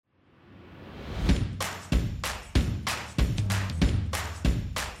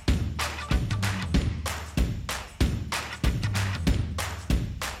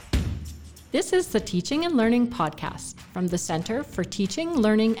This is the Teaching and Learning Podcast from the Centre for Teaching,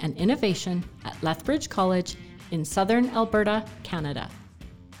 Learning and Innovation at Lethbridge College in southern Alberta, Canada.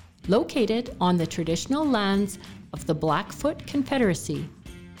 Located on the traditional lands of the Blackfoot Confederacy,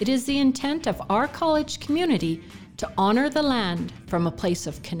 it is the intent of our college community to honour the land from a place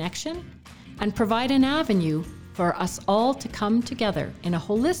of connection and provide an avenue for us all to come together in a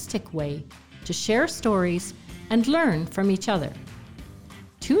holistic way to share stories and learn from each other.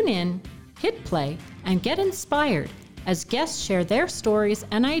 Tune in, hit play, and get inspired as guests share their stories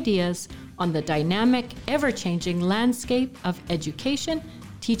and ideas on the dynamic, ever-changing landscape of education,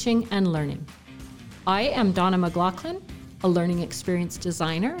 teaching, and learning. I am Donna McLaughlin, a learning experience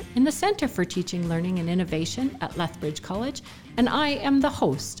designer in the Centre for Teaching, Learning and Innovation at Lethbridge College, and I am the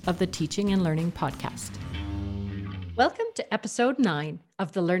host of the Teaching and Learning Podcast. Welcome to episode 9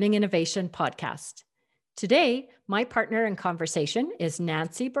 of the Learning Innovation Podcast. Today, my partner in conversation is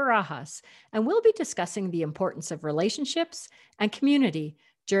Nancy Barajas, and we'll be discussing the importance of relationships and community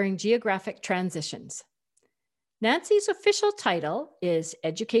during geographic transitions. Nancy's official title is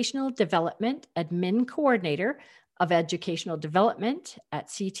Educational Development Admin Coordinator of Educational Development at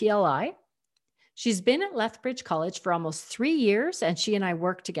CTLI. She's been at Lethbridge College for almost 3 years, and she and I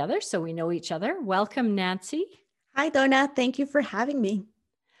work together, so we know each other. Welcome, Nancy. Hi, Donna. Thank you for having me.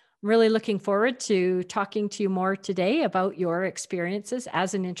 I'm really looking forward to talking to you more today about your experiences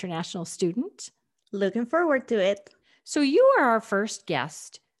as an international student. Looking forward to it. So you are our first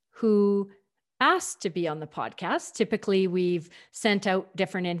guest who asked to be on the podcast. Typically, we've sent out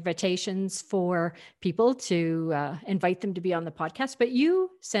different invitations for people to invite them to be on the podcast, but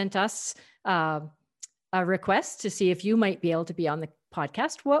you sent us a request to see if you might be able to be on the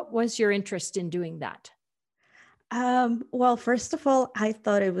podcast. What was your interest in doing that? Well, first of all, I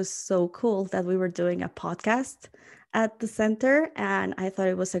thought it was so cool that we were doing a podcast at the center, and I thought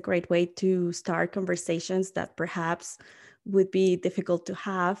it was a great way to start conversations that perhaps would be difficult to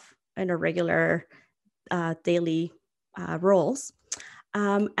have in a regular daily roles.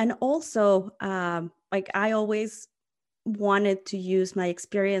 And also, I always wanted to use my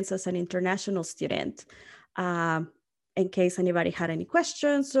experience as an international student in case anybody had any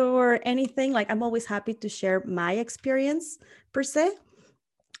questions or anything. I'm always happy to share my experience per se.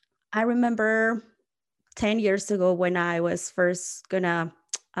 I remember 10 years ago when I was first gonna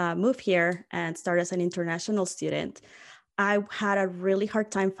move here and start as an international student, I had a really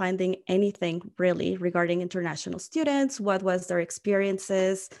hard time finding anything really regarding international students, what was their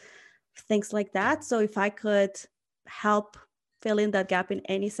experiences, things like that. So if I could help fill in that gap in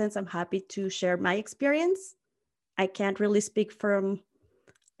any sense, I'm happy to share my experience. I can't really speak from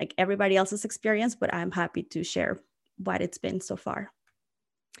everybody else's experience, but I'm happy to share what it's been so far.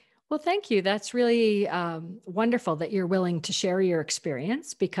 Well, thank you. That's really wonderful that you're willing to share your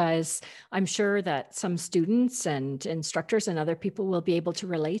experience, because I'm sure that some students and instructors and other people will be able to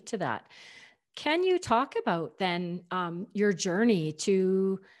relate to that. Can you talk about then your journey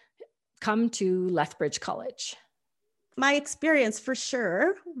to come to Lethbridge College? My experience for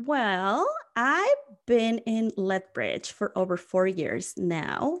sure. Well, I've been in Lethbridge for over 4 years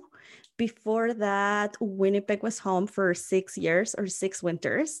now. Before that, Winnipeg was home for 6 years or 6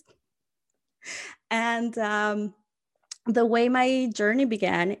 winters. And the way my journey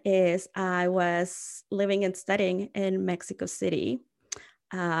began is I was living and studying in Mexico City.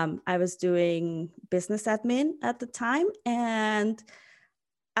 I was doing business admin at the time. And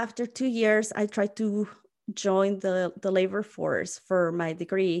after 2 years, I tried to join the labor force for my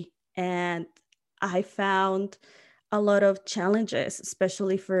degree. And I found a lot of challenges,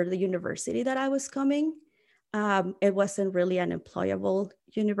 especially for the university that I was coming. It wasn't really an employable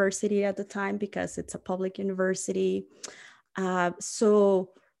university at the time because it's a public university. So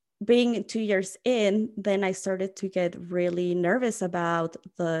being 2 years in, then I started to get really nervous about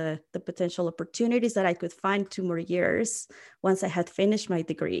the potential opportunities that I could find 2 more years once I had finished my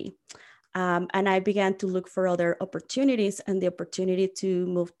degree. And I began to look for other opportunities, and the opportunity to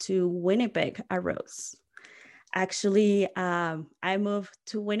move to Winnipeg arose. Actually, I moved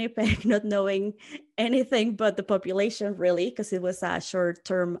to Winnipeg not knowing anything but the population, really, because it was a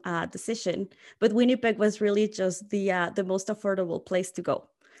short-term decision. But Winnipeg was really just the most affordable place to go.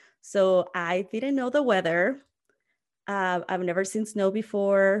 So I didn't know the weather. I've never seen snow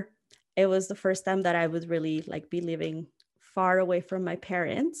before. It was the first time that I would really be living far away from my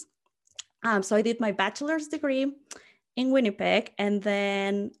parents. So I did my bachelor's degree in Winnipeg, and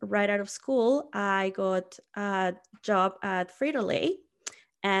then right out of school, I got a job at Frito-Lay.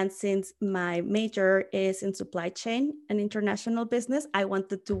 And since my major is in supply chain and international business, I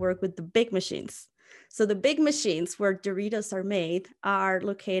wanted to work with the big machines. So the big machines where Doritos are made are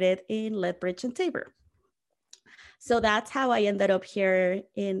located in Lethbridge and Tabor. So that's how I ended up here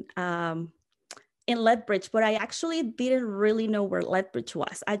in Lethbridge, but I actually didn't really know where Lethbridge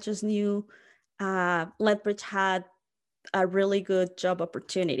was. I just knew Lethbridge had a really good job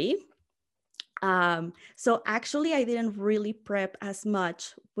opportunity. So actually, I didn't really prep as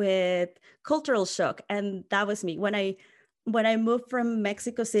much with cultural shock, and that was me. When I moved from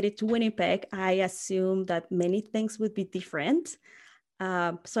Mexico City to Winnipeg, I assumed that many things would be different.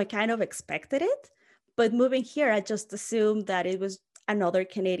 So I kind of expected it, but moving here, I just assumed that it was another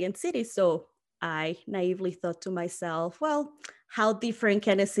Canadian city. So I naively thought to myself, well, how different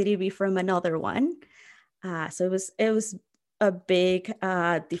can a city be from another one? So it was a big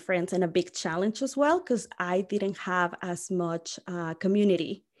difference and a big challenge as well, because I didn't have as much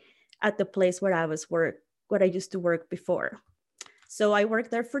community at the place where I used to work before. So I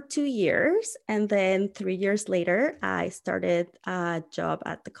worked there for 2 years, and then 3 years later, I started a job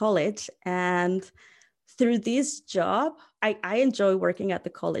at the college. And through this job, I enjoy working at the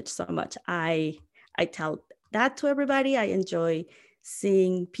college so much. I tell that to everybody. I enjoy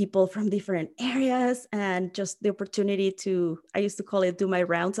seeing people from different areas, and just the opportunity to, I used to call it, do my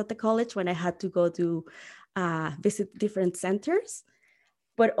rounds at the college when I had to go to visit different centers.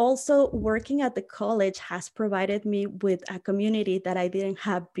 But also working at the college has provided me with a community that I didn't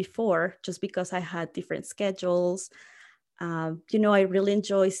have before, just because I had different schedules. I really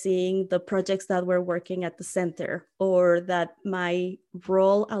enjoy seeing the projects that we're working at the center, or that my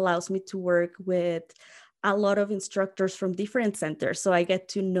role allows me to work with a lot of instructors from different centers. So I get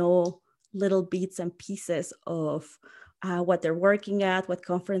to know little bits and pieces of what they're working at, what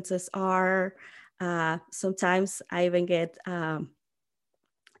conferences are. Sometimes I even get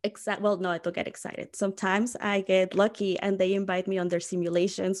well, no, I don't get excited. Sometimes I get lucky and they invite me on their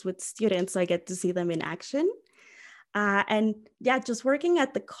simulations with students, so I get to see them in action. And yeah, just working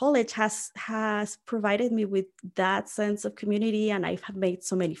at the college has provided me with that sense of community, and I've made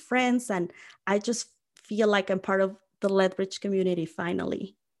so many friends, and I just feel like I'm part of the Lethbridge community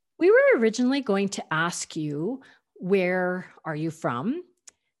finally. We were originally going to ask you, where are you from?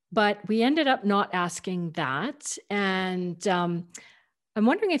 But we ended up not asking that. And I'm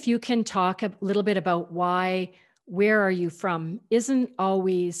wondering if you can talk a little bit about why where are you from isn't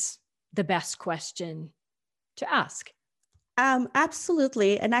always the best question to ask.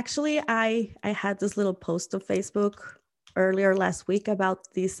 Absolutely. And actually, I had this little post on Facebook earlier last week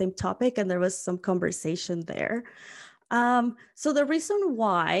about the same topic, and there was some conversation there. So the reason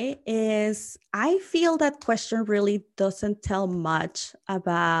why is I feel that question really doesn't tell much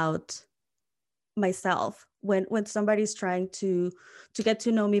about myself when somebody's trying to get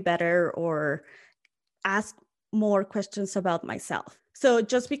to know me better or ask more questions about myself. So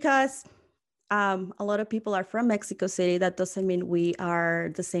just because a lot of people are from Mexico City, that doesn't mean we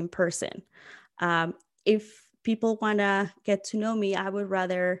are the same person. If people want to get to know me, I would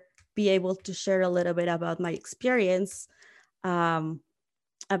rather be able to share a little bit about my experience,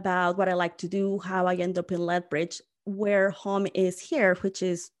 about what I like to do, how I end up in Lethbridge, where home is here, which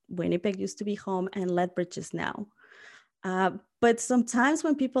is Winnipeg used to be home and Lethbridge is now. But sometimes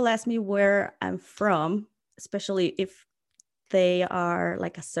when people ask me where I'm from, especially if they are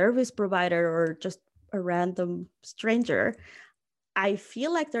like a service provider or just a random stranger, I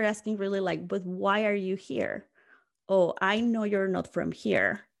feel like they're asking really like, but why are you here? Oh, I know you're not from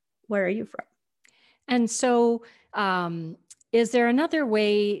here. Where are you from? And so, is there another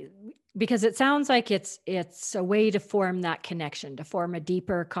way? Because it sounds like it's a way to form that connection, to form a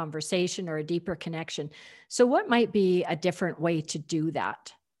deeper conversation or a deeper connection. So, what might be a different way to do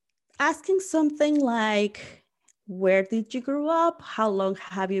that? Asking something like, where did you grow up? How long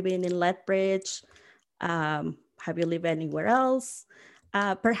have you been in Lethbridge? Have you lived anywhere else?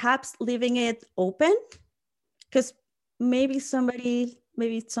 Perhaps leaving it open, because maybe somebody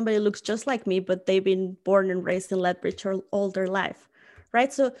looks just like me, but they've been born and raised in Lethbridge all their life,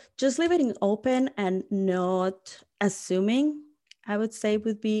 right? So just leaving it open and not assuming, I would say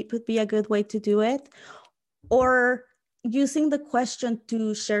would be a good way to do it. Or using the question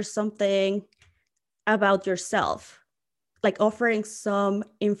to share something about yourself, like offering some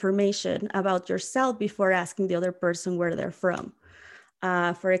information about yourself before asking the other person where they're from.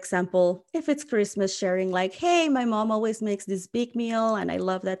 For example, if it's Christmas, sharing like, hey, my mom always makes this big meal and I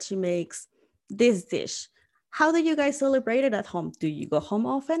love that she makes this dish. How do you guys celebrate it at home? Do you go home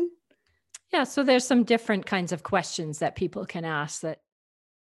often? Yeah, so there's some different kinds of questions that people can ask that.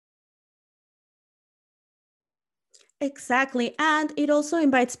 Exactly. And it also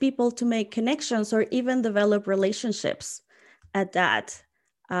invites people to make connections or even develop relationships at that.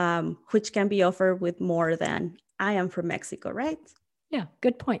 which can be offered with more than I am from Mexico, right? Yeah,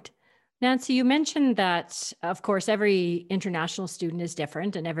 good point. Nancy, you mentioned that, of course, every international student is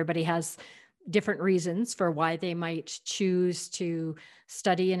different and everybody has different reasons for why they might choose to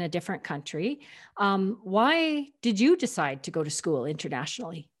study in a different country. Why did you decide to go to school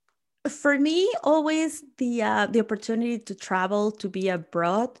internationally? For me, always the opportunity to travel, to be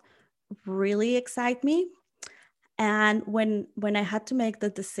abroad, really excite me. And when I had to make the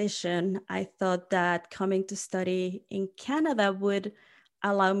decision, I thought that coming to study in Canada would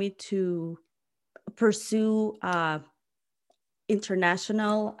allow me to pursue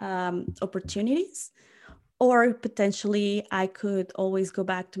international opportunities, or potentially I could always go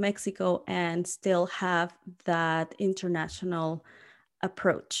back to Mexico and still have that international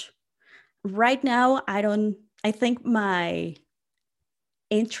approach. Right now, I think my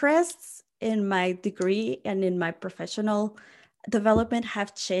interests in my degree and in my professional development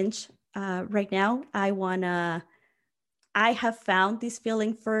have changed. Right now, I have found this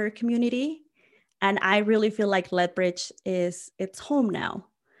feeling for community, and I really feel like Lethbridge is its home now.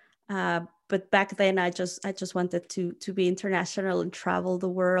 But back then, I just wanted to be international and travel the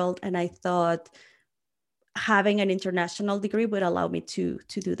world, and I thought having an international degree would allow me to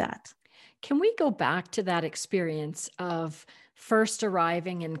do that. Can we go back to that experience of first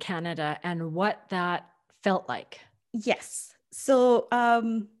arriving in Canada and what that felt like? Yes. So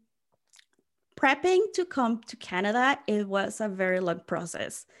prepping to come to Canada, it was a very long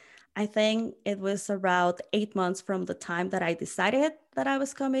process. I think it was around 8 months from the time that I decided that I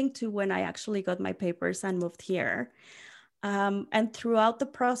was coming to when I actually got my papers and moved here. And throughout the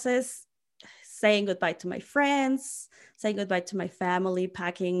process, saying goodbye to my friends, saying goodbye to my family,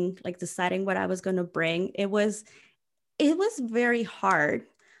 packing, like deciding what I was going to bring, it was very hard.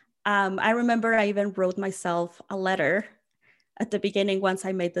 I remember I even wrote myself a letter at the beginning once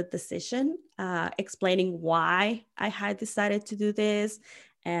I made the decision, explaining why I had decided to do this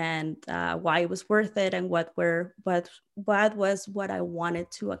and why it was worth it and what was what I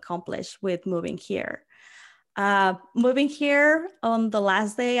wanted to accomplish with moving here. Moving here on the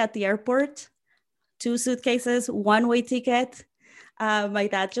last day at the airport, 2 suitcases, one-way ticket. My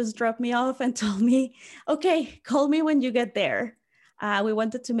dad just dropped me off and told me, "Okay, call me when you get there." We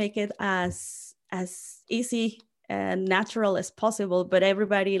wanted to make it as easy and natural as possible, but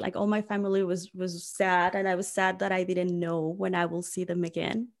everybody, like all my family, was sad, and I was sad that I didn't know when I will see them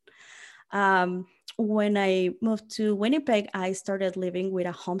again. When I moved to Winnipeg, I started living with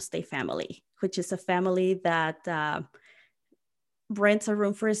a homestay family, which is a family that rents a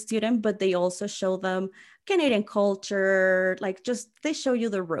room for a student, but they also show them Canadian culture, like just they show you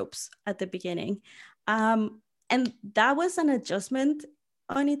the ropes at the beginning. And that was an adjustment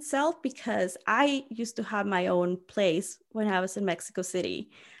on itself because I used to have my own place when I was in Mexico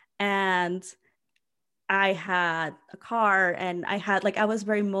City. And I had a car and I was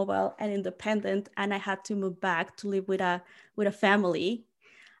very mobile and independent, and I had to move back to live with a family.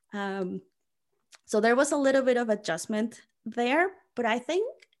 Um, so there was a little bit of adjustment there, but I think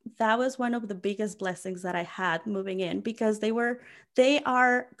that was one of the biggest blessings that I had moving in because they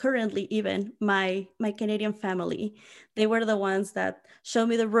are currently even my Canadian family. They were the ones that showed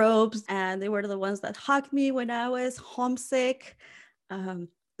me the ropes, and they were the ones that hugged me when I was homesick.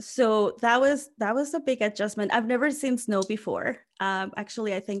 So that was a big adjustment. I've never seen snow before.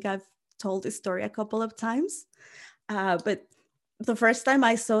 Actually, I think I've told this story a couple of times, but the first time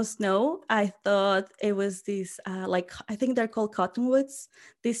I saw snow, I thought it was these, like, I think they're called cottonwoods,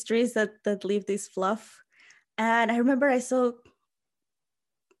 these trees that leave this fluff. And I remember I saw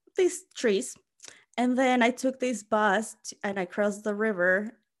these trees. And then I took this bus and I crossed the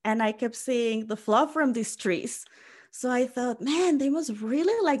river and I kept seeing the fluff from these trees. So I thought, man, they must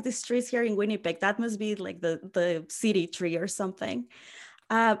really like these trees here in Winnipeg. That must be like the city tree or something.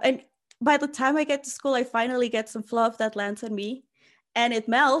 And by the time I get to school, I finally get some fluff that lands on me and it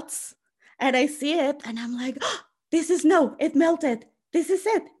melts. And I see it and I'm like, oh, this is snow. It melted. This is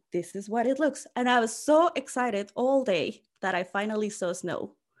it. This is what it looks. And I was so excited all day that I finally saw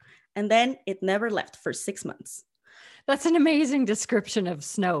snow. And then it never left for 6 months. That's an amazing description of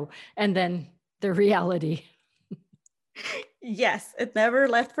snow and then the reality. Yes, it never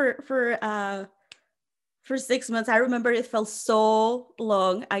left for 6 months. I remember it felt so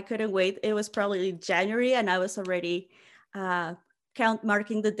long. I couldn't wait. It was probably January, and I was already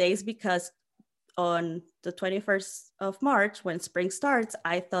marking the days because on the 21st of March, when spring starts,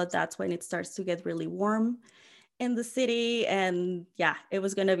 I thought that's when it starts to get really warm in the city. And yeah, it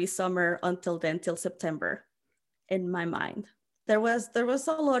was going to be summer until then, till September in my mind. There was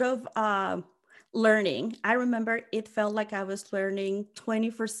a lot of learning. I remember it felt like I was learning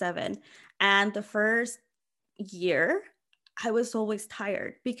 24/7. And the first year, I was always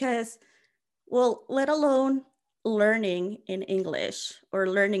tired because, well, let alone learning in English or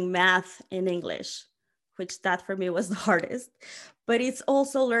learning math in English, which that for me was the hardest. But it's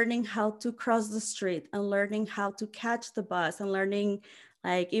also learning how to cross the street and learning how to catch the bus and learning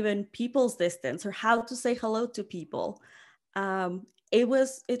like even people's distance or how to say hello to people.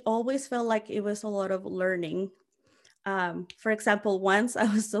 It always felt like it was a lot of learning. For example, once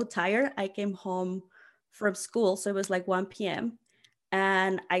I was so tired, I came home from school. So it was like 1 p.m.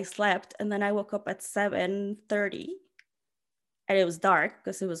 and I slept, and then I woke up at 7:30 and it was dark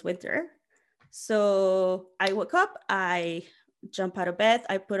because it was winter. So I woke up, I jump out of bed,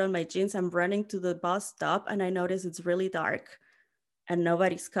 I put on my jeans, I'm running to the bus stop, and I notice it's really dark and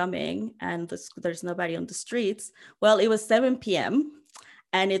nobody's coming and there's nobody on the streets. Well, it was 7 p.m.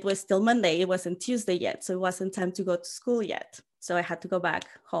 and it was still Monday. It wasn't Tuesday yet. So it wasn't time to go to school yet. So I had to go back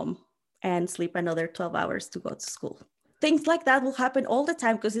home and sleep another 12 hours to go to school. Things like that will happen all the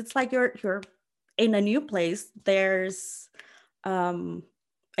time because it's like you're in a new place. There's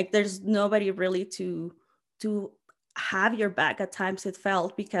nobody really to have your back. At times it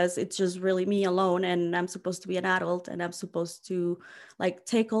felt, because it's just really me alone, and I'm supposed to be an adult, and I'm supposed to like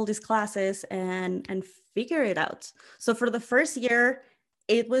take all these classes and figure it out. So for the first year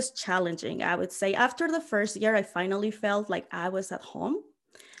it was challenging. I would say after the first year I finally felt like I was at home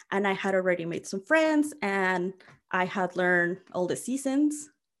and I had already made some friends and I had learned all the seasons,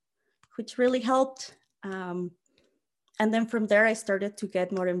 which really helped. And then from there, I started to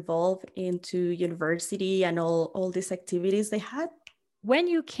get more involved into university and all these activities they had. When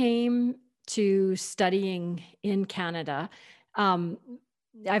you came to studying in Canada, um,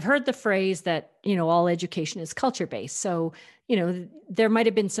 I've heard the phrase that, all education is culture based. So, there might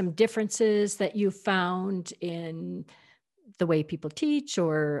have been some differences that you found in the way people teach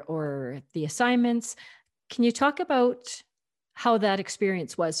or the assignments. Can you talk about how that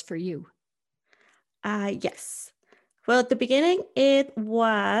experience was for you? Yes. Well, at the beginning, it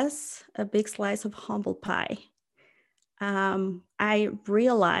was a big slice of humble pie. I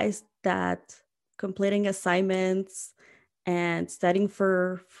realized that completing assignments and studying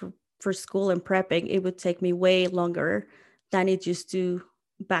for school and prepping, it would take me way longer than it used to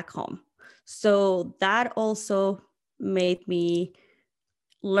back home. So that also made me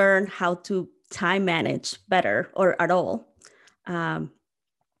learn how to time manage better or at all. Um,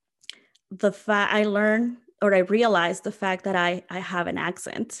 I learned, or I realized the fact that I have an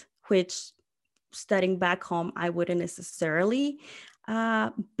accent, which studying back home, I wouldn't necessarily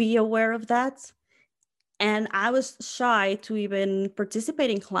be aware of that. And I was shy to even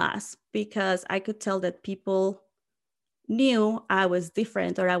participate in class because I could tell that people knew I was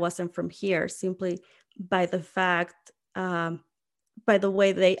different or I wasn't from here simply by the fact, by the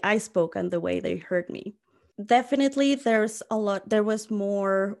way I spoke and the way they heard me. Definitely, there was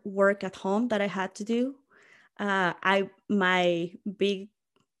more work at home that I had to do. My big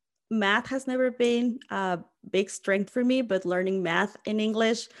math has never been a big strength for me, but learning math in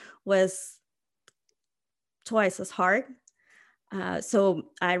English was twice as hard. So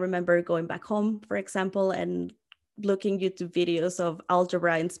I remember going back home, for example, and looking YouTube videos of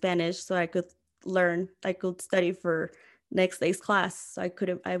algebra in Spanish so I could study for next day's class so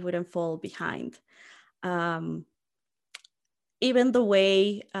I wouldn't fall behind. Um, Even the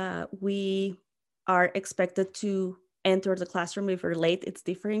way we are expected to enter the classroom if we're late, it's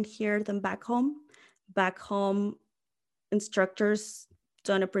different here than back home. Back home, instructors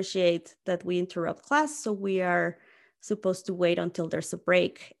don't appreciate that we interrupt class, so we are supposed to wait until there's a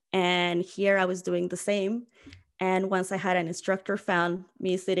break. And here I was doing the same. And once I had an instructor found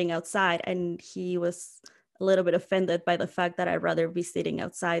me sitting outside, and he was a little bit offended by the fact that I'd rather be sitting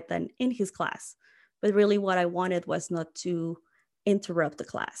outside than in his class. But really what I wanted was not to interrupt the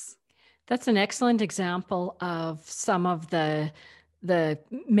class. That's an excellent example of some of the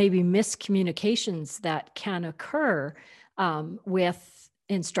maybe miscommunications that can occur with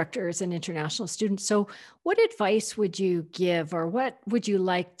instructors and international students. So, what advice would you give, or what would you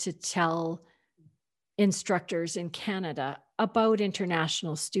like to tell instructors in Canada about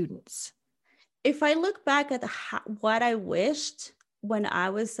international students? If I look back at what I wished when I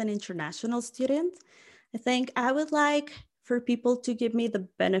was an international student, I think I would like for people to give me the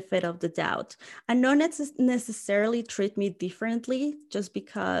benefit of the doubt and not necessarily treat me differently just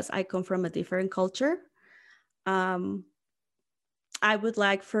because I come from a different culture. Um, I would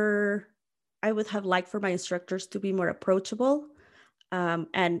have liked for my instructors to be more approachable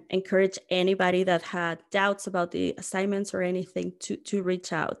and encourage anybody that had doubts about the assignments or anything to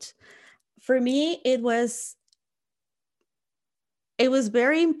reach out. for me, it was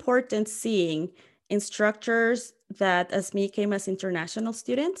very important seeing instructors that as me came as international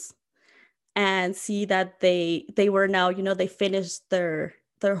students and see that they were now, they finished their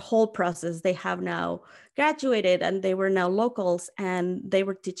whole process. They have now graduated and they were now locals and they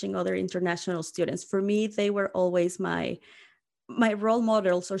were teaching other international students. For me, they were always my role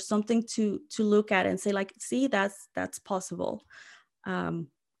models, or something to look at and say, like, see, that's possible. um,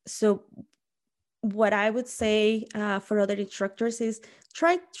 so what I would say for other instructors is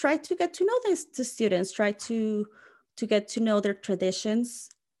try to get to know the students, try to get to know their traditions,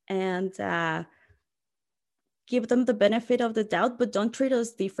 and give them the benefit of the doubt, but don't treat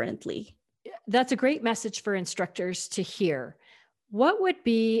us differently. That's a great message for instructors to hear. What would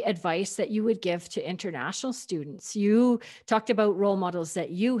be advice that you would give to international students? You talked about role models that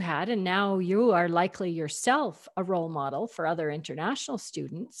you had, and now you are likely yourself a role model for other international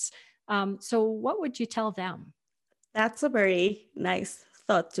students. So, what would you tell them? That's a very nice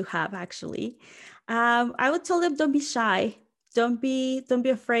thought to have, actually. I would tell them, don't be shy. Don't be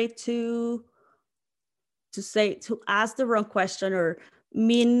afraid to ask the wrong question, or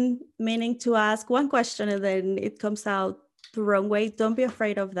meaning to ask one question and then it comes out the wrong way. Don't be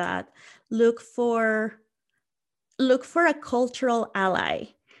afraid of that. Look for a cultural ally,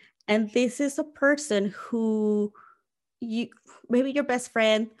 and this is a person who, you maybe your best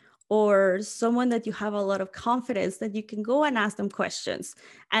friend, or someone that you have a lot of confidence that you can go and ask them questions.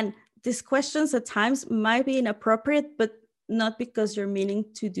 And these questions at times might be inappropriate, but not because you're meaning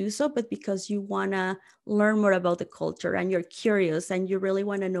to do so, but because you want to learn more about the culture and you're curious and you really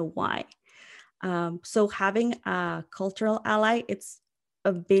want to know why. So having a cultural ally, it's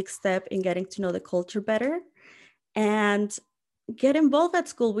a big step in getting to know the culture better. And get involved at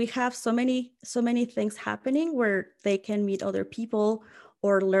school. We have so many things happening where they can meet other people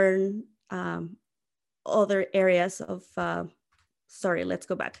or learn other areas of sorry, let's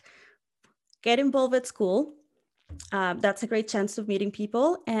go back. Get involved at school. That's a great chance of meeting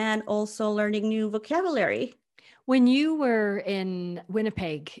people and also learning new vocabulary. When you were in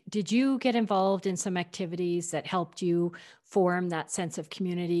Winnipeg, did you get involved in some activities that helped you form that sense of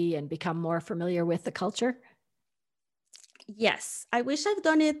community and become more familiar with the culture? Yes, I wish I've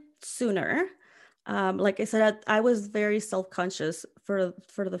done it sooner. Like I said, I was very self-conscious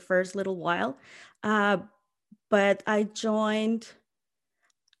for the first little while, uh, but I joined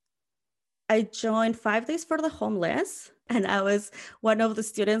 5 days for the homeless, and I was one of the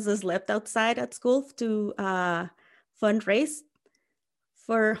students that slept outside at school to fundraise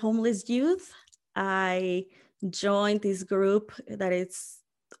for homeless youth. I joined this group that is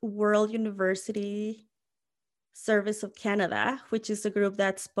World University Service of Canada, which is a group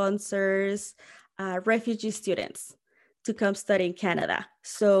that sponsors refugee students to come study in Canada.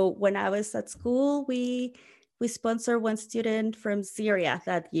 So when I was at school, we sponsored one student from Syria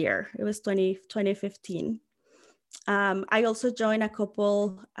that year. It was 2015. I also joined a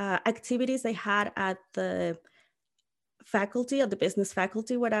couple activities I had at the faculty, at the business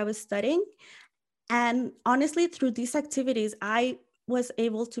faculty where I was studying. And honestly, through these activities, I was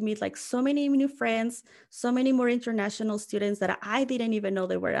able to meet like so many new friends, so many more international students that I didn't even know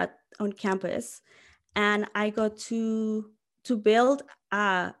they were on campus. And I got to build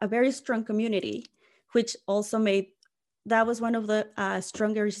a very strong community, which also made that was one of the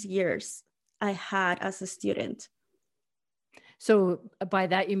strongest years I had as a student. So, by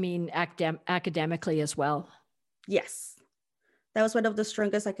that, you mean academically as well? Yes, that was one of the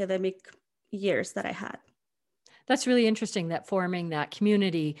strongest academic years that I had. That's really interesting, that forming that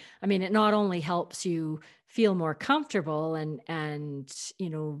community. I mean, it not only helps you feel more comfortable and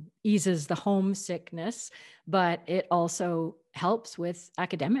eases the homesickness, but it also helps with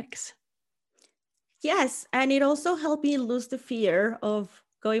academics. Yes, and it also helped me lose the fear of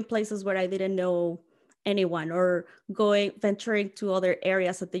going places where I didn't know anyone, or venturing to other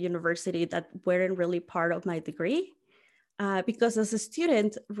areas at the university that weren't really part of my degree. Because as a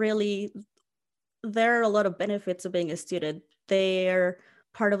student, really, there are a lot of benefits of being a student. They're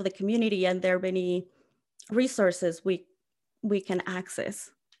part of the community, and there are many resources we can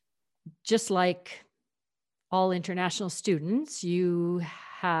access. Just like all international students, you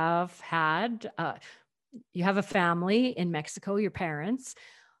have a family in Mexico, your parents.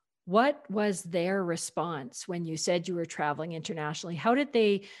 What was their response when you said you were traveling internationally? How did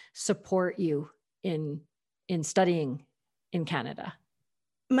they support you in studying in Canada?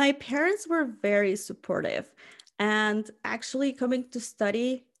 My parents were very supportive, and actually coming to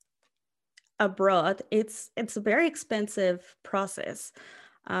study abroad, it's a very expensive process.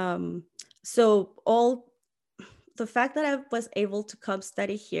 Um, so all the fact that I was able to come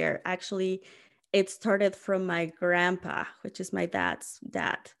study here, actually, it started from my grandpa, which is my dad's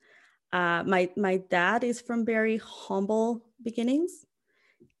dad. My dad is from very humble beginnings,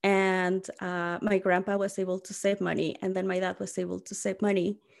 and my grandpa was able to save money, and then my dad was able to save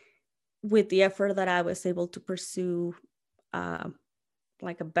money with the effort that I was able to pursue uh,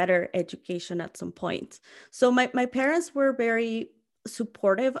 like a better education at some point. So my parents were very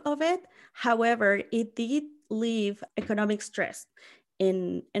supportive of it. However, it did leave economic stress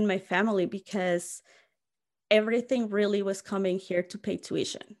in my family because everything really was coming here to pay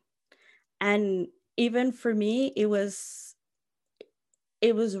tuition. And even for me, it was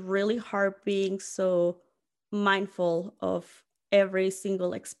really hard being so mindful of every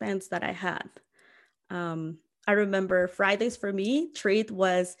single expense that I had. I remember Fridays for me, treat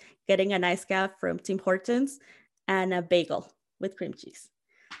was getting an ice cap from Tim Hortons and a bagel with cream cheese.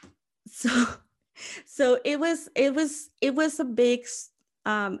 So, so it was a big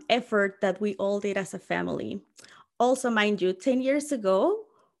effort that we all did as a family. Also, mind you, 10 years ago,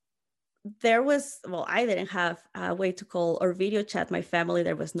 I didn't have a way to call or video chat my family.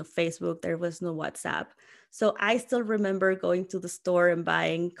 There was no Facebook, there was no WhatsApp. So I still remember going to the store and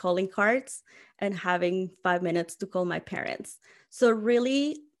buying calling cards and having 5 minutes to call my parents. So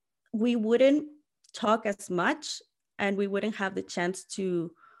really, we wouldn't talk as much, and we wouldn't have the chance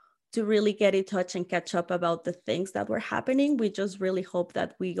to really get in touch and catch up about the things that were happening. We just really hope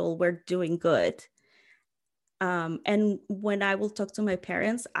that we all were doing good. And when I will talk to my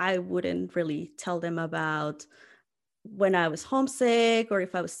parents, I wouldn't really tell them about when I was homesick or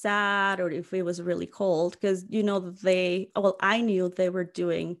if I was sad or if it was really cold, because I knew they were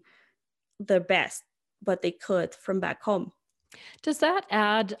doing their best, what they could from back home. Does that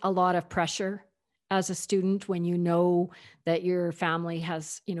add a lot of pressure as a student when you know that your family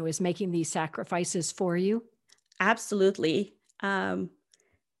is making these sacrifices for you? Absolutely.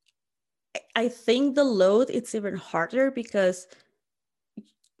 I think the load, it's even harder because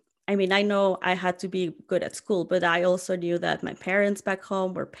I know I had to be good at school, but I also knew that my parents back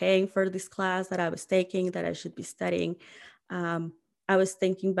home were paying for this class that I was taking, that I should be studying. Um, I was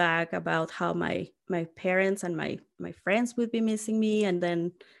thinking back about how my parents and my friends would be missing me, and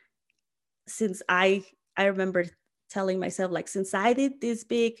then since I remember telling myself, like, since I did this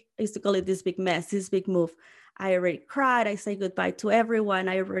big, I used to call it this big mess, this big move. I already cried. I say goodbye to everyone.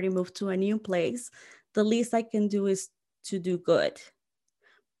 I already moved to a new place. The least I can do is to do good.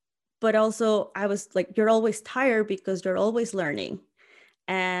 But also, I was like, you're always tired because you're always learning.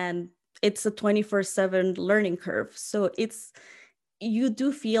 And it's a 24/7 learning curve. So you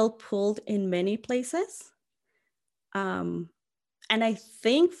do feel pulled in many places. Um, and I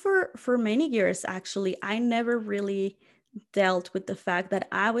think for many years, actually, I never really dealt with the fact that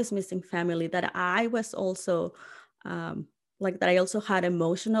I was missing family, that I was also um, that I also had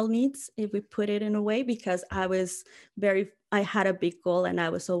emotional needs, if we put it in a way, because I had a big goal, and I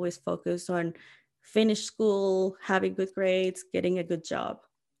was always focused on finish school, having good grades, getting a good job.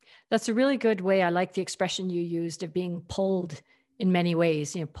 That's a really good way. I like the expression you used of being pulled in many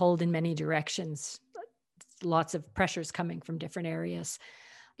ways, pulled in many directions. Lots of pressures coming from different areas.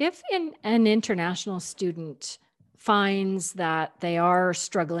 If an international student finds that they are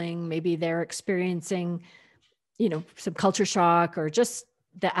struggling, maybe they're experiencing, some culture shock or just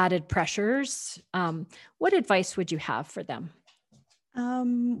the added pressures, what advice would you have for them?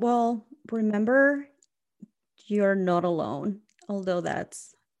 Well, remember, you're not alone, although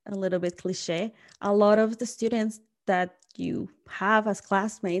that's a little bit cliche. A lot of the students that you have as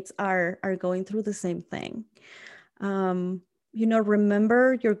classmates are going through the same thing.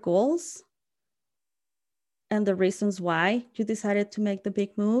 Remember your goals and the reasons why you decided to make the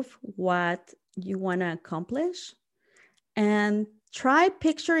big move, what you want to accomplish, and try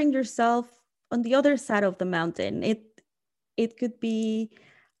picturing yourself on the other side of the mountain. It could be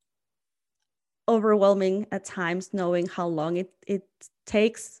overwhelming at times, knowing how long it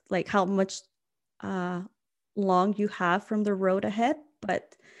takes, like how much long you have from the road ahead.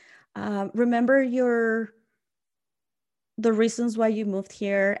 But remember the reasons why you moved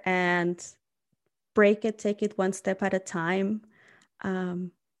here, and take it one step at a time.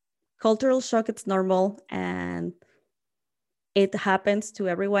 Cultural shock, it's normal, and it happens to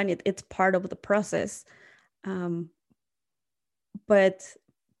everyone. It's part of the process. But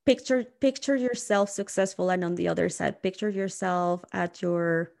picture yourself successful, and on the other side, picture yourself at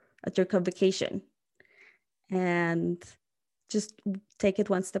your convocation, and just take it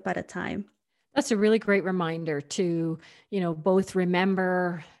one step at a time. That's a really great reminder to, both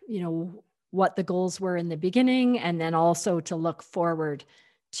remember, what the goals were in the beginning, and then also to look forward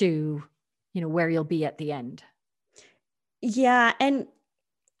to, where you'll be at the end. Yeah, and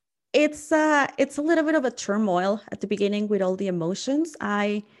it's a little bit of a turmoil at the beginning with all the emotions.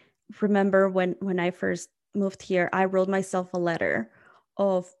 I remember when I first moved here, I wrote myself a letter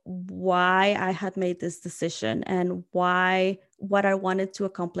of why I had made this decision and why what I wanted to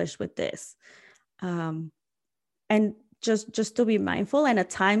accomplish with this. Um, and just to be mindful, and at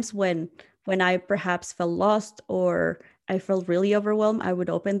times when I perhaps felt lost or I felt really overwhelmed, I would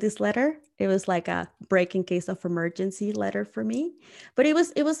open this letter. It was like a break in case of emergency letter for me, but it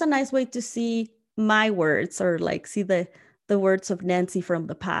was a nice way to see my words, or like see the words of Nancy from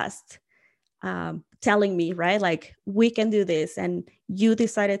the past, telling me, right, like, we can do this, and you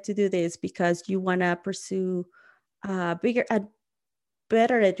decided to do this because you want to pursue a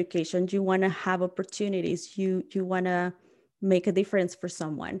better education, you want to have opportunities, you want to make a difference for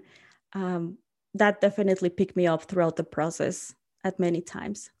someone. um, that definitely picked me up throughout the process at many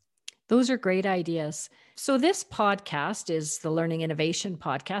times. Those are great ideas. So, this podcast is the Learning Innovation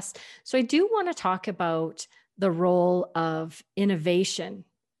Podcast. So, I do want to talk about the role of innovation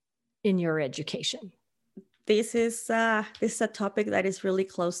in your education. This is a topic that is really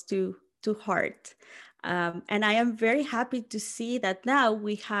close to heart. And I am very happy to see that now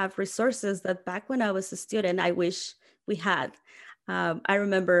we have resources that back when I was a student, I wish we had. I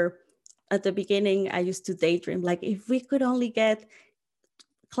remember at the beginning, I used to daydream, like, if we could only get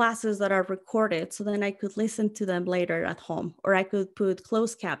classes that are recorded so then I could listen to them later at home, or I could put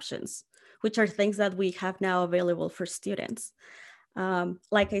closed captions, which are things that we have now available for students.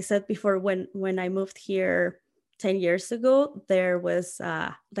 Like I said before, when I moved here 10 years ago, there was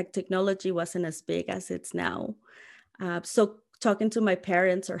like, technology wasn't as big as it's now. So talking to my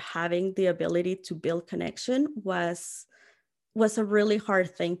parents or having the ability to build connection was a really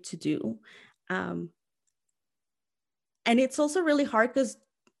hard thing to do. Um, and it's also really hard because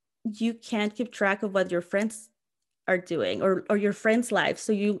you can't keep track of what your friends are doing, or your friends' lives.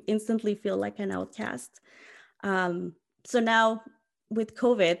 So you instantly feel like an outcast. So now with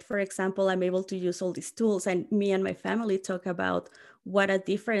COVID, for example, I'm able to use all these tools, and me and my family talk about what a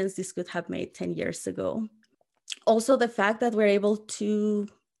difference this could have made 10 years ago. Also, the fact that we're able to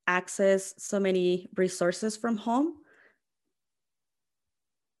access so many resources from home,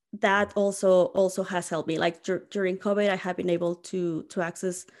 that also has helped me. Like, during COVID, I have been able to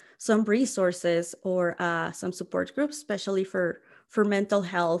access some resources, or some support groups, especially for mental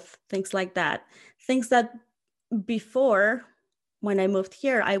health, things like that. Things that before, when I moved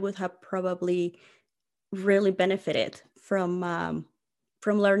here, I would have probably really benefited from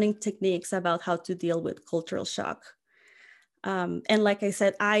learning techniques about how to deal with cultural shock. And like I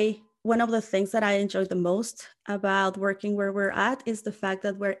said, one of the things that I enjoy the most about working where we're at is the fact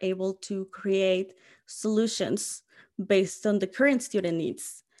that we're able to create solutions based on the current student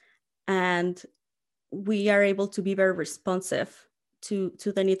needs. And we are able to be very responsive to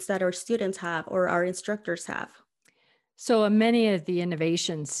the needs that our students have or our instructors have. So, many of the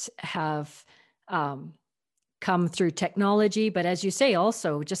innovations have um, come through technology, but as you say,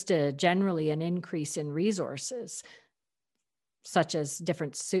 also just generally an increase in resources, such as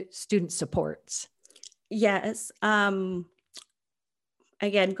different student supports. Yes. Again,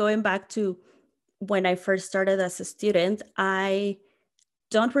 going back to when I first started as a student, I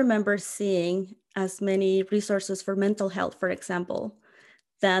don't remember seeing as many resources for mental health, for example,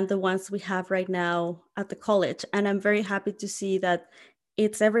 than the ones we have right now at the college. And I'm very happy to see that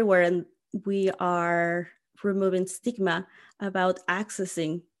it's everywhere, and we are removing stigma about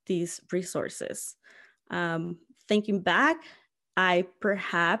accessing these resources. Thinking back, I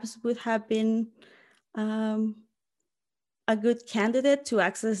perhaps would have been um, a good candidate to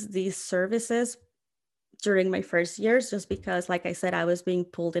access these services during my first years, just because, like I said, I was being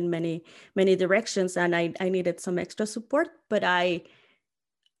pulled in many directions, and I needed some extra support, but I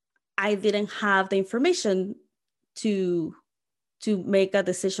didn't have the information to make a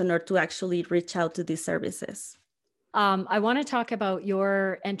decision or to actually reach out to these services. I want to talk about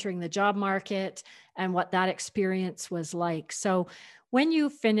your entering the job market and what that experience was like. So, when you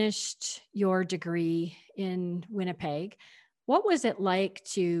finished your degree in Winnipeg, what was it like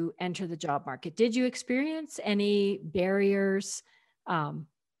to enter the job market? Did you experience any barriers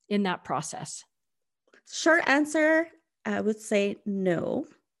in that process? Short answer, I would say no,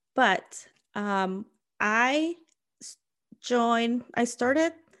 but I I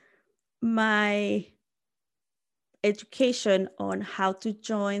started my education on how to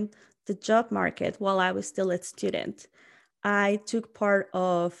join the job market while I was still a student. I took part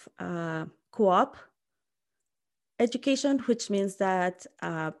of co-op education, which means that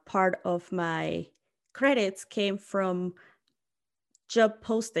part of my credits came from job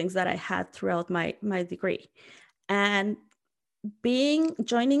postings that I had throughout my degree. And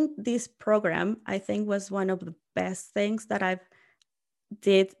joining this program, I think was one of the best things that I've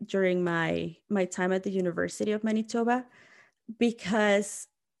did during my time at the University of Manitoba, because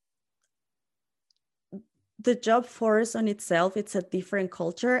the job force on itself, it's a different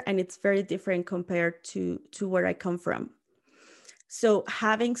culture, and it's very different compared to where I come from. So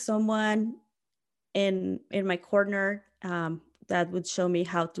having someone in my corner that would show me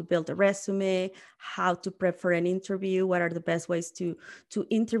how to build a resume, how to prep for an interview, what are the best ways to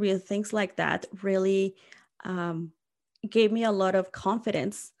interview, things like that, really gave me a lot of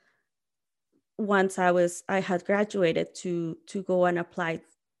confidence once I had graduated to go and apply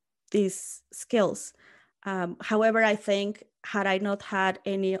these skills. However, I think had I not had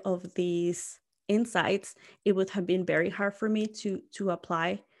any of these insights, it would have been very hard for me to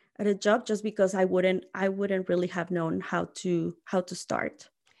apply at a job, just because I wouldn't really have known how to start.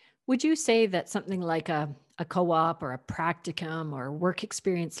 Would you say that something like a co-op or a practicum or work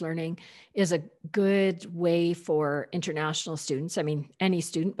experience learning is a good way for international students? I mean, any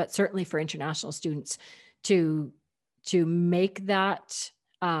student, but certainly for international students to make that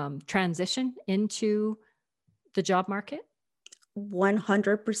transition into the job market?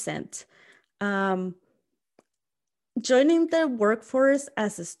 100%. Joining the workforce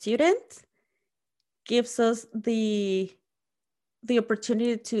as a student gives us the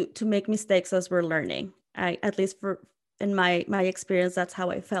opportunity to make mistakes as we're learning. At least in my experience, that's how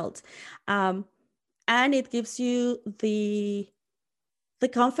I felt. And it gives you the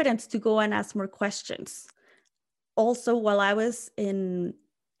confidence to go and ask more questions. Also, while I was in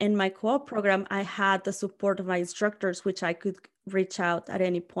my co-op program, I had the support of my instructors, which I could reach out at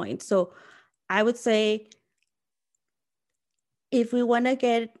any point. So I would say, if we want to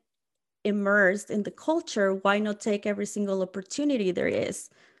get immersed in the culture, why not take every single opportunity there is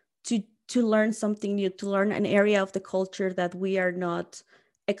to learn something new, to learn an area of the culture that we are not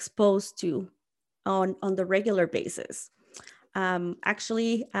exposed to on the regular basis.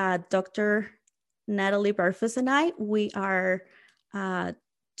 Actually, Dr. Natalie Barfus and I, we are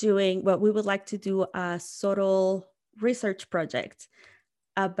doing what we would like to do, a subtle research project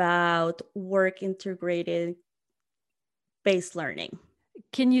about work integrated based learning.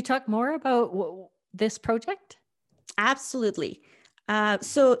 Can you talk more about this project? Absolutely.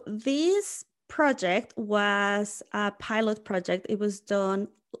 So this project was a pilot project. It was done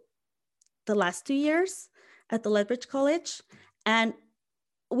the last 2 years at the Lethbridge College. And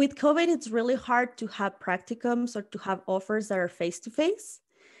with COVID, it's really hard to have practicums or to have offers that are face-to-face.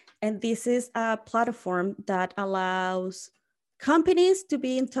 And this is a platform that allows companies to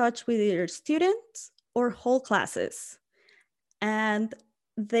be in touch with either students or whole classes. And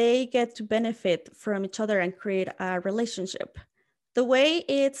they get to benefit from each other and create a relationship. The way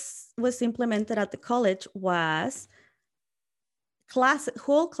it was implemented at the college was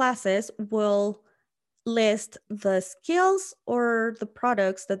whole classes will list the skills or the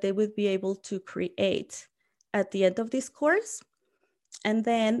products that they would be able to create at the end of this course. And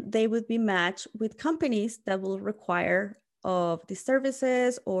then they would be matched with companies that will require of the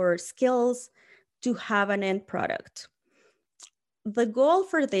services or skills to have an end product. The goal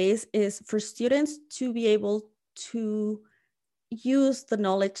for this is for students to be able to use the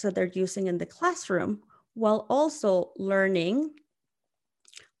knowledge that they're using in the classroom while also learning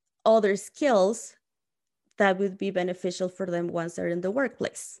other skills that would be beneficial for them once they're in the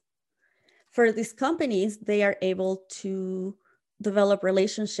workplace. For these companies, they are able to develop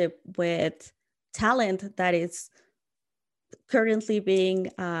relationship with talent that is currently being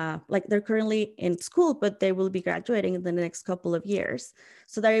they're currently in school, but they will be graduating in the next couple of years.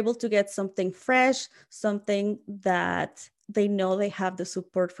 So they're able to get something fresh, something that they know they have the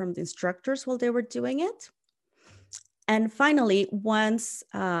support from the instructors while they were doing it. And finally, once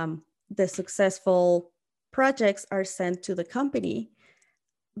the successful projects are sent to the company,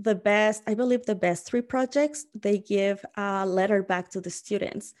 I believe the best 3 projects, they give a letter back to the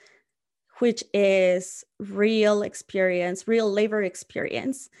students, which is real experience, real labor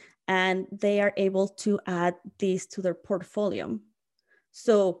experience, and they are able to add these to their portfolio.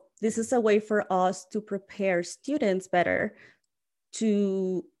 So this is a way for us to prepare students better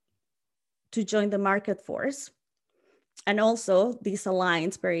to join the market force. And also this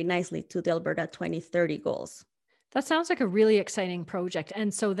aligns very nicely to the Alberta 2030 goals. That sounds like a really exciting project.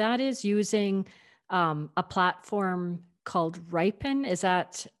 And so that is using a platform called Riipen. Is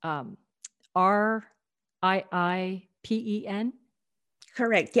that RIIPEN?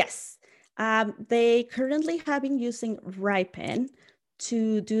 Correct, yes. They currently have been using Riipen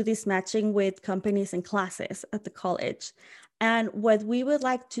to do this matching with companies and classes at the college. And what we would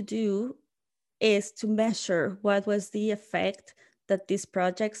like to do is to measure what was the effect that these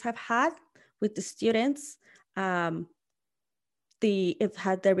projects have had with the students. If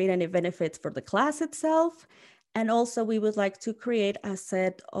had there been any benefits for the class itself. And also we would like to create a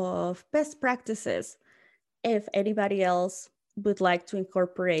set of best practices if anybody else would like to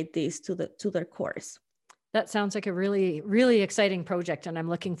incorporate these to their course. That sounds like a really, really exciting project, and I'm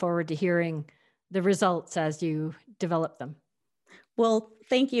looking forward to hearing the results as you develop them. Well,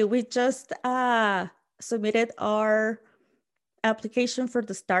 thank you. We just submitted our application for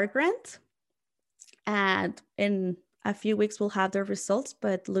the STAR grant, and in a few weeks we'll have the results,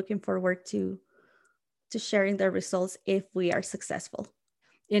 but looking forward to sharing the results if we are successful.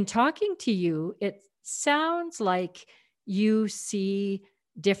 In talking to you, it sounds like you see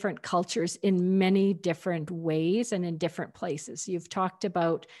different cultures in many different ways and in different places. You've talked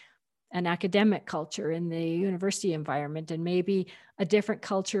about an academic culture in the university environment and maybe a different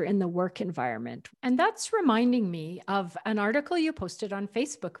culture in the work environment. And that's reminding me of an article you posted on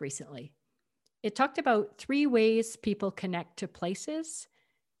Facebook recently. It talked about 3 ways people connect to places.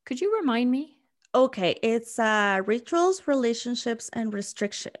 Could you remind me? Okay, it's rituals, relationships, and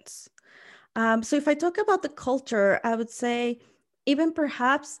restrictions. So if I talk about the culture, I would say even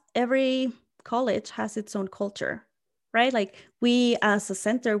perhaps every college has its own culture, right? Like we as a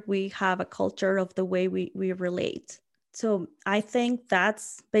center, we have a culture of the way we relate. So I think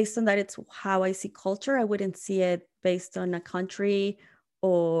that's based on that, it's how I see culture. I wouldn't see it based on a country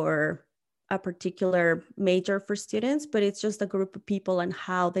or a particular major for students, but it's just a group of people and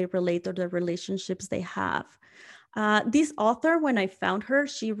how they relate or the relationships they have. This author, when I found her,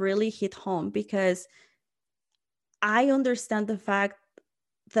 she really hit home because I understand the fact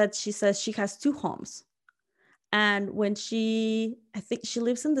that she says she has 2 homes. And when I think she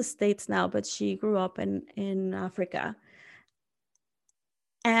lives in the States now, but she grew up in Africa.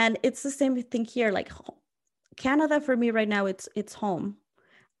 And it's the same thing here. Like Canada for me right now, it's home.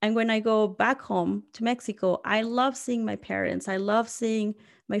 And when I go back home to Mexico, I love seeing my parents. I love seeing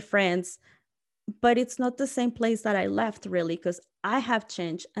my friends, but it's not the same place that I left really, because I have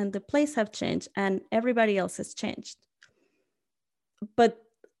changed and the place have changed and everybody else has changed. But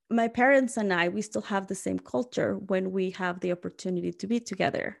my parents and I, we still have the same culture when we have the opportunity to be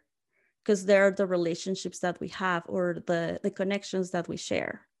together, because they're the relationships that we have or the connections that we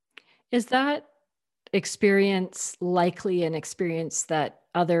share. Is that experience likely an experience that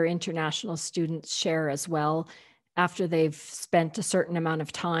other international students share as well after they've spent a certain amount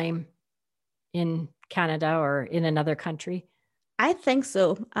of time in Canada or in another country? I think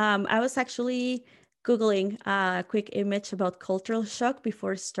so. I was actually Googling a quick image about cultural shock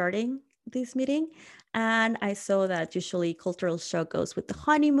before starting this meeting. And I saw that usually cultural shock goes with the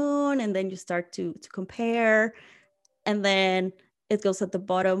honeymoon, and then you start to compare. And then it goes at the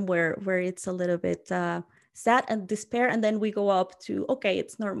bottom where it's a little bit sad and despair. And then we go up to, okay,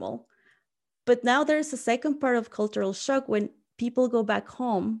 it's normal. But now there's a second part of cultural shock when people go back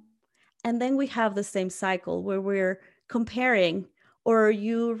home. And then we have the same cycle where we're comparing, or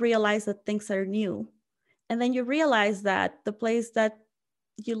you realize that things are new. And then you realize that the place that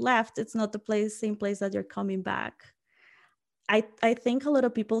you left, it's not the same place that you're coming back. I think a lot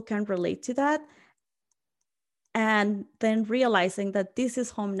of people can relate to that. And then realizing that this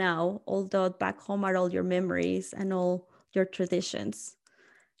is home now, although back home are all your memories and all your traditions.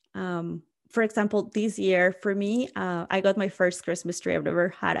 For example, this year for me, I got my first Christmas tree. I've never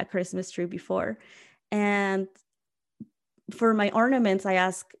had a Christmas tree before. And for my ornaments, I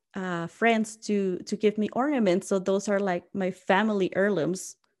asked friends to give me ornaments. So those are like my family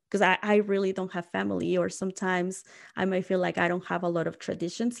heirlooms, because I really don't have family, or sometimes I might feel like I don't have a lot of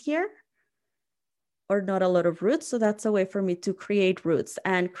traditions here or not a lot of roots. So that's a way for me to create roots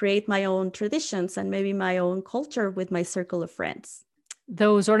and create my own traditions and maybe my own culture with my circle of friends.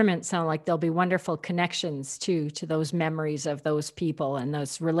 Those ornaments sound like they'll be wonderful connections to those memories of those people and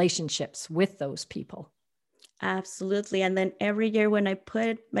those relationships with those people. Absolutely. And then every year when I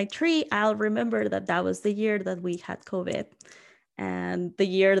put my tree, I'll remember that was the year that we had COVID, and the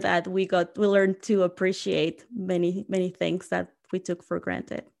year that we learned to appreciate many, many things that we took for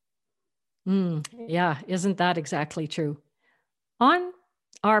granted. Yeah, isn't that exactly true? On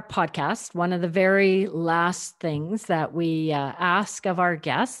our podcast, one of the very last things that we ask of our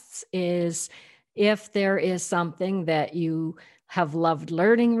guests is if there is something that you have loved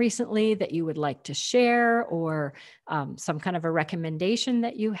learning recently that you would like to share, or some kind of a recommendation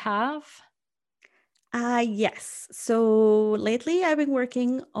that you have. Yes. So lately I've been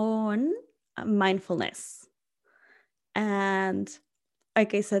working on mindfulness. And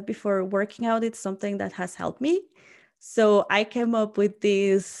like I said before, working out is something that has helped me. So I came up with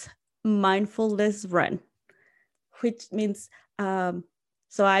this mindfulness run, which means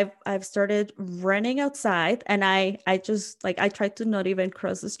so I've started running outside, and I just like I try to not even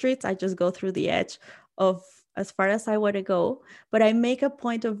cross the streets. I just go through the edge of as far as I want to go, but I make a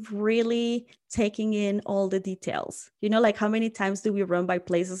point of really taking in all the details. You know, like how many times do we run by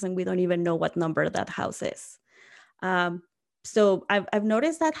places and we don't even know what number that house is? So I've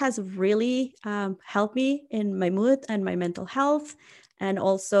noticed that has really helped me in my mood and my mental health. And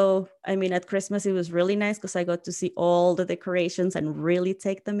also, I mean, at Christmas, it was really nice because I got to see all the decorations and really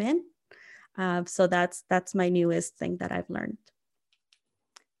take them in. So that's my newest thing that I've learned.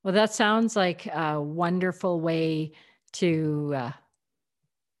 Well, that sounds like a wonderful way to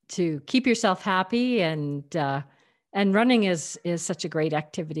keep yourself happy, and running is such a great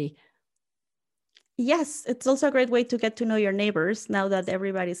activity. Yes, it's also a great way to get to know your neighbors now that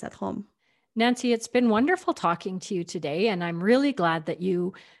everybody's at home. Nancy, it's been wonderful talking to you today, and I'm really glad that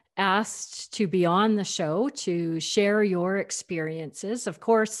you asked to be on the show to share your experiences. Of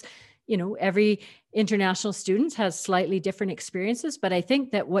course, you know, every international student has slightly different experiences, but I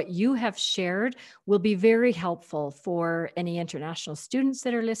think that what you have shared will be very helpful for any international students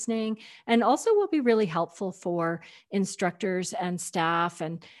that are listening, and also will be really helpful for instructors and staff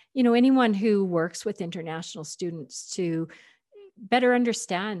and, you know, anyone who works with international students to better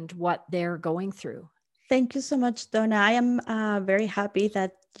understand what they're going through. Thank you so much, Donna. I am very happy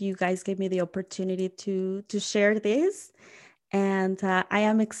that you guys gave me the opportunity to share this. And I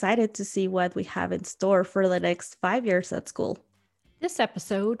am excited to see what we have in store for the next 5 years at school. This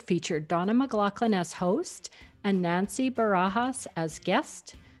episode featured Donna McLaughlin as host and Nancy Barajas as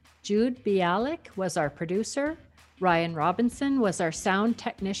guest. Jude Bialik was our producer. Ryan Robinson was our sound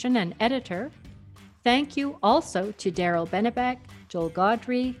technician and editor. Thank you also to Daryl Benebeck, Joel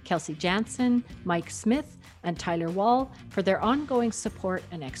Gaudry, Kelsey Jansen, Mike Smith, and Tyler Wall for their ongoing support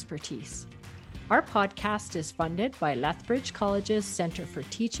and expertise. Our podcast is funded by Lethbridge College's Centre for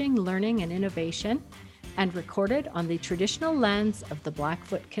Teaching, Learning and Innovation and recorded on the traditional lands of the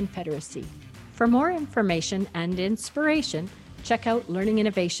Blackfoot Confederacy. For more information and inspiration, check out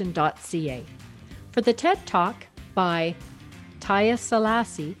learninginnovation.ca. For the TED Talk by Taya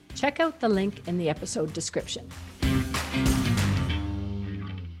Selassie, check out the link in the episode description.